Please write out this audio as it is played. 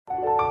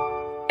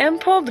En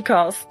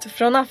podcast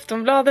från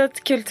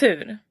Aftonbladet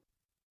Kultur.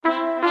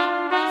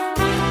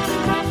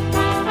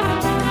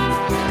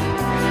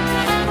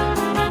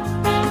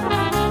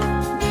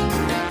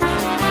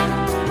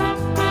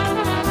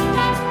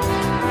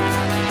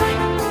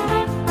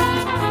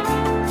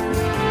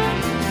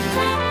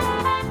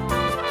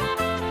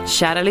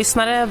 Kära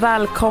lyssnare,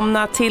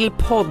 välkomna till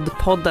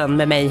poddpodden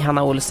med mig,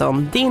 Hanna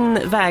Olsson. Din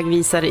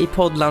vägvisare i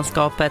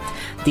poddlandskapet,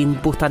 din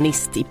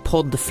botanist i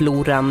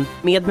poddfloran.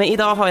 Med mig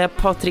idag har jag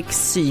Patrik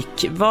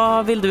Syk.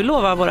 Vad vill du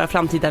lova våra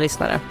framtida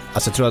lyssnare?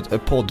 Alltså jag tror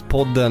att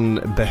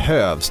poddpodden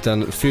behövs.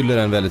 Den fyller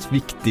en väldigt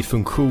viktig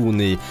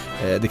funktion i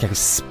det kanske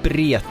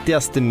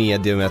spretigaste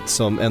mediumet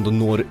som ändå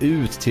når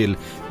ut till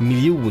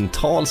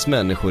miljontals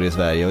människor i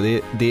Sverige.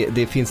 Och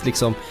det finns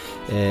liksom...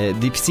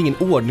 det finns ingen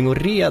ordning och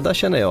reda,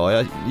 känner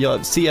jag.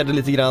 Jag ser det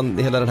lite grann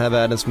i hela den här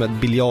världen som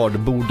ett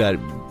biljardbord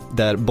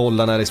där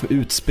bollarna är liksom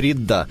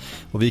utspridda.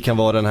 Och vi kan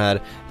vara den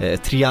här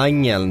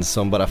triangeln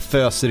som bara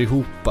föser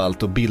ihop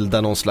allt och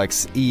bildar någon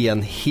slags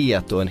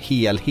enhet och en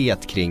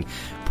helhet kring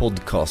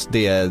podcast.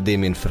 Det är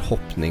min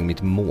förhoppning,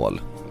 mitt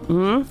mål.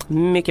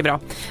 Mycket bra.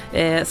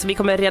 Så vi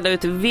kommer reda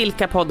ut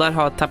vilka poddar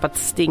har tappat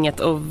stinget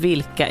och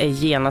vilka är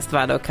genast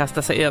värda att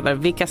kasta sig över.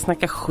 Vilka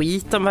snackar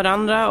skit om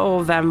varandra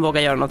och vem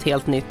vågar göra något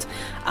helt nytt.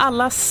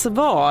 Alla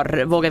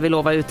svar vågar vi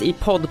lova ut i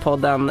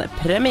poddpodden.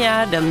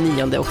 Premiär den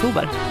 9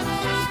 oktober.